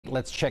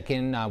Let's check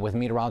in with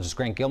meteorologist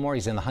Grant Gilmore.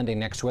 He's in the Hyundai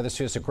Next weather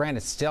studio. So Grant,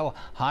 it's still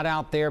hot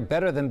out there,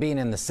 better than being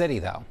in the city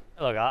though.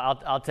 Look,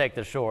 I'll take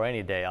the shore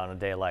any day on a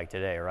day like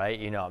today, right?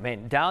 You know, I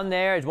mean, down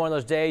there is one of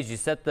those days you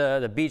set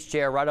the beach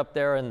chair right up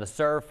there in the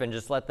surf and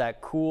just let that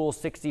cool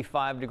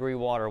 65-degree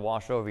water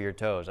wash over your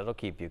toes. That'll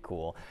keep you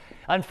cool.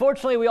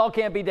 Unfortunately, we all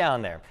can't be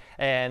down there,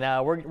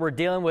 and we're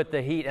dealing with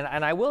the heat.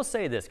 And I will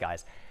say this,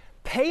 guys,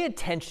 pay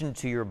attention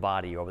to your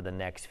body over the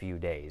next few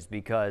days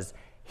because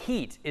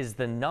heat is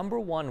the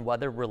 #1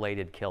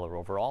 weather-related killer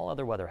over all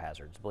other weather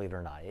hazards, believe it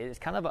or not. It's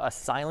kind of a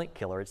silent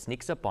killer. It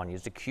sneaks up on you.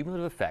 It's a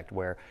cumulative effect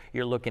where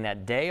you're looking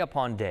at day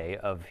upon day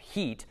of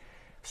heat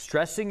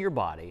stressing your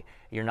body.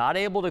 You're not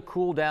able to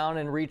cool down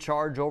and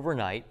recharge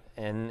overnight,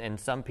 and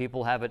some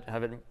people have it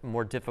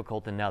more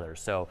difficult than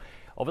others. So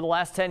over the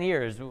last 10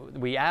 years,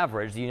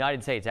 the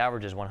United States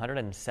averages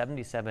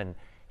 177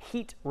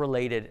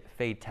 heat-related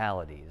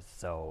fatalities.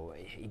 So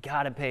you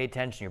got to pay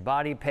attention to your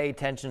body, pay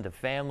attention to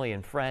family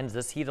and friends.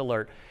 This heat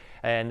alert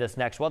and this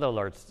next weather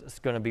alert is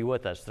going to be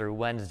with us through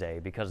Wednesday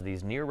because of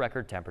these near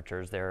record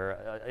temperatures.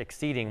 They're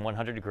exceeding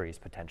 100 degrees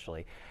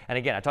potentially. And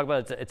again, I talk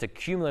about it's a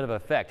cumulative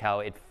effect,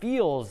 how it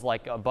feels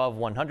like above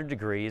 100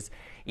 degrees.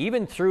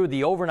 Even through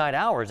the overnight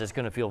hours, it's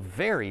going to feel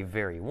very,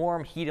 very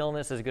warm. Heat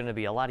illness is going to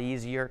be a lot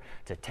easier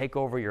to take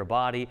over your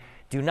body.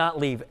 Do not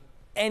leave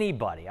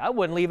anybody. I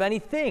wouldn't leave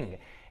anything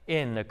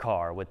in the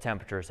car with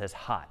temperatures as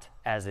hot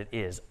as it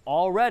is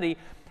already.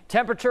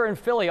 Temperature in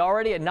Philly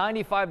already at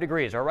 95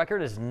 degrees. Our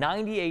record is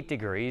 98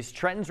 degrees.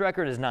 Trenton's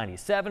record is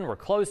 97. We're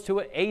close to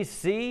it.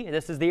 AC,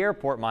 this is the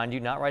airport, mind you,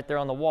 not right there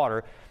on the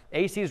water.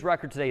 AC's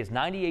record today is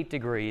 98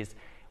 degrees.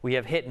 We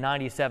have hit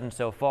 97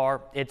 so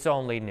far. It's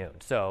only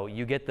noon, so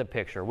you get the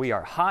picture. We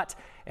are hot,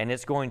 and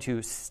it's going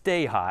to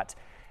stay hot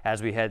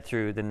as we head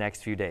through the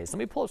next few days. Let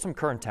me pull up some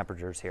current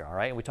temperatures here, all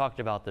right? And we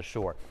talked about the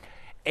shore.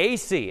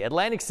 AC,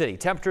 Atlantic City,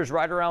 temperatures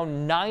right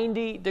around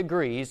 90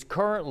 degrees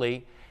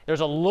currently. There's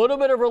a little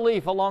bit of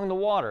relief along the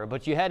water,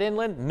 but you head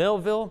inland.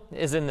 Millville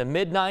is in the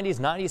mid-90s,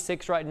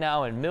 96 right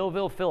now, and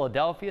Millville,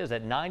 Philadelphia is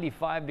at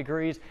 95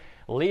 degrees.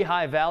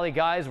 Lehigh Valley,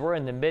 guys, we're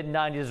in the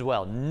mid-90s as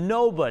well.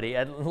 Nobody,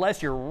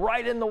 unless you're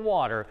right in the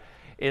water,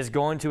 is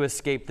going to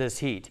escape this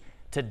heat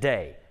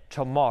today,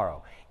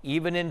 tomorrow.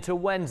 Even into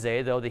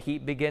Wednesday, though the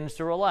heat begins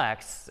to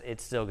relax,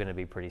 it's still going to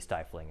be pretty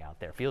stifling out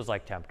there. Feels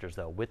like temperatures,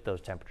 though, with those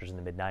temperatures in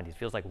the mid-90s.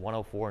 Feels like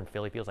 104 in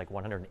Philly. Feels like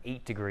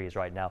 108 degrees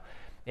right now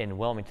in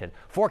Wilmington.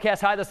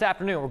 Forecast high this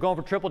afternoon. We're going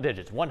for triple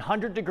digits.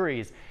 100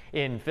 degrees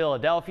in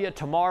Philadelphia.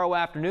 Tomorrow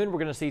afternoon, we're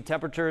going to see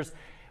temperatures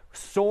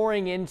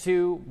soaring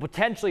into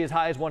potentially as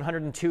high as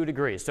 102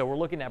 degrees. So we're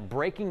looking at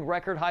breaking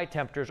record high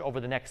temperatures over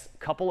the next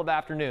couple of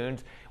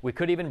afternoons. We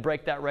could even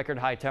break that record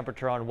high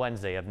temperature on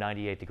Wednesday of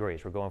 98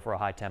 degrees. We're going for a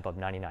high temp of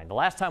 99. The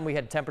last time we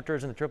had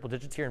temperatures in the triple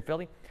digits here in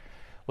Philly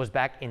was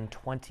back in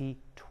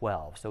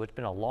 2012. So it's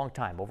been a long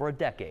time, over a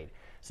decade,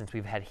 since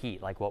we've had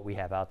heat like what we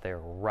have out there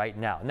right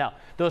now. Now,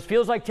 those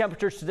feels like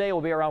temperatures today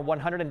will be around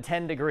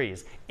 110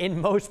 degrees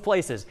in most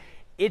places.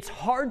 It's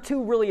hard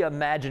to really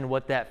imagine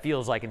what that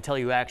feels like until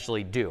you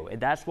actually do. And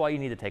that's why you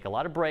need to take a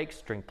lot of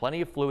breaks, drink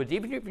plenty of fluids,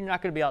 even if you're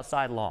not going to be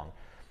outside long.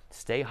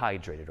 Stay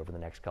hydrated over the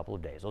next couple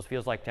of days. Those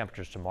feels like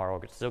temperatures tomorrow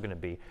are still going to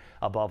be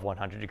above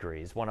 100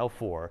 degrees,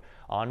 104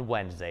 on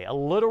Wednesday. A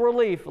little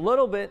relief, a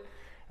little bit,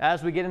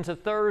 as we get into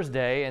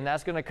Thursday, and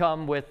that's going to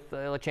come with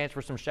a chance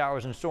for some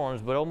showers and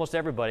storms, but almost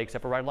everybody,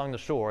 except for right along the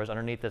shores,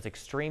 underneath this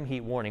extreme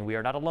heat warning. We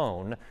are not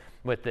alone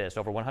with this.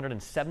 Over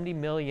 170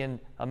 million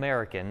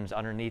Americans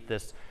underneath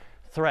this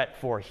threat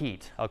for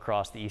heat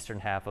across the eastern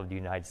half of the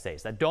United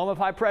States. That dome of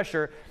high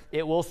pressure,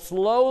 it will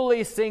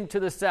slowly sink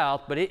to the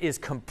south, but it is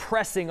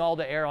compressing all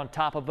the air on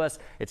top of us.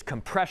 It's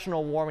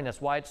compressional warming.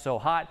 That's why it's so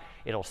hot.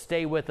 It'll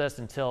stay with us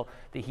until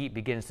the heat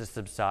begins to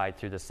subside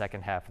through the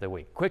second half of the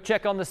week. Quick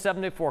check on the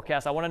 7-day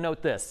forecast. I want to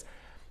note this.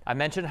 I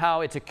mentioned how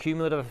it's a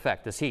cumulative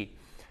effect, this heat.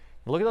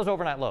 Look at those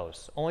overnight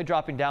lows, only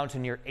dropping down to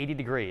near 80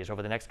 degrees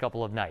over the next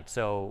couple of nights.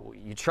 So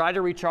you try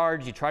to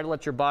recharge, you try to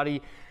let your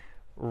body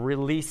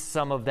release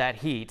some of that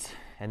heat,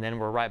 and then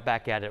we're right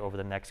back at it over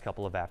the next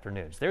couple of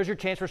afternoons. There's your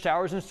chance for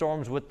showers and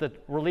storms with the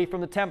relief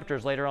from the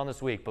temperatures later on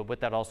this week, but with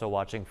that also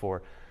watching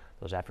for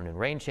those afternoon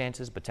rain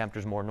chances, but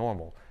temperatures more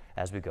normal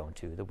as we go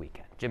into the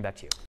weekend. Jim, back to you.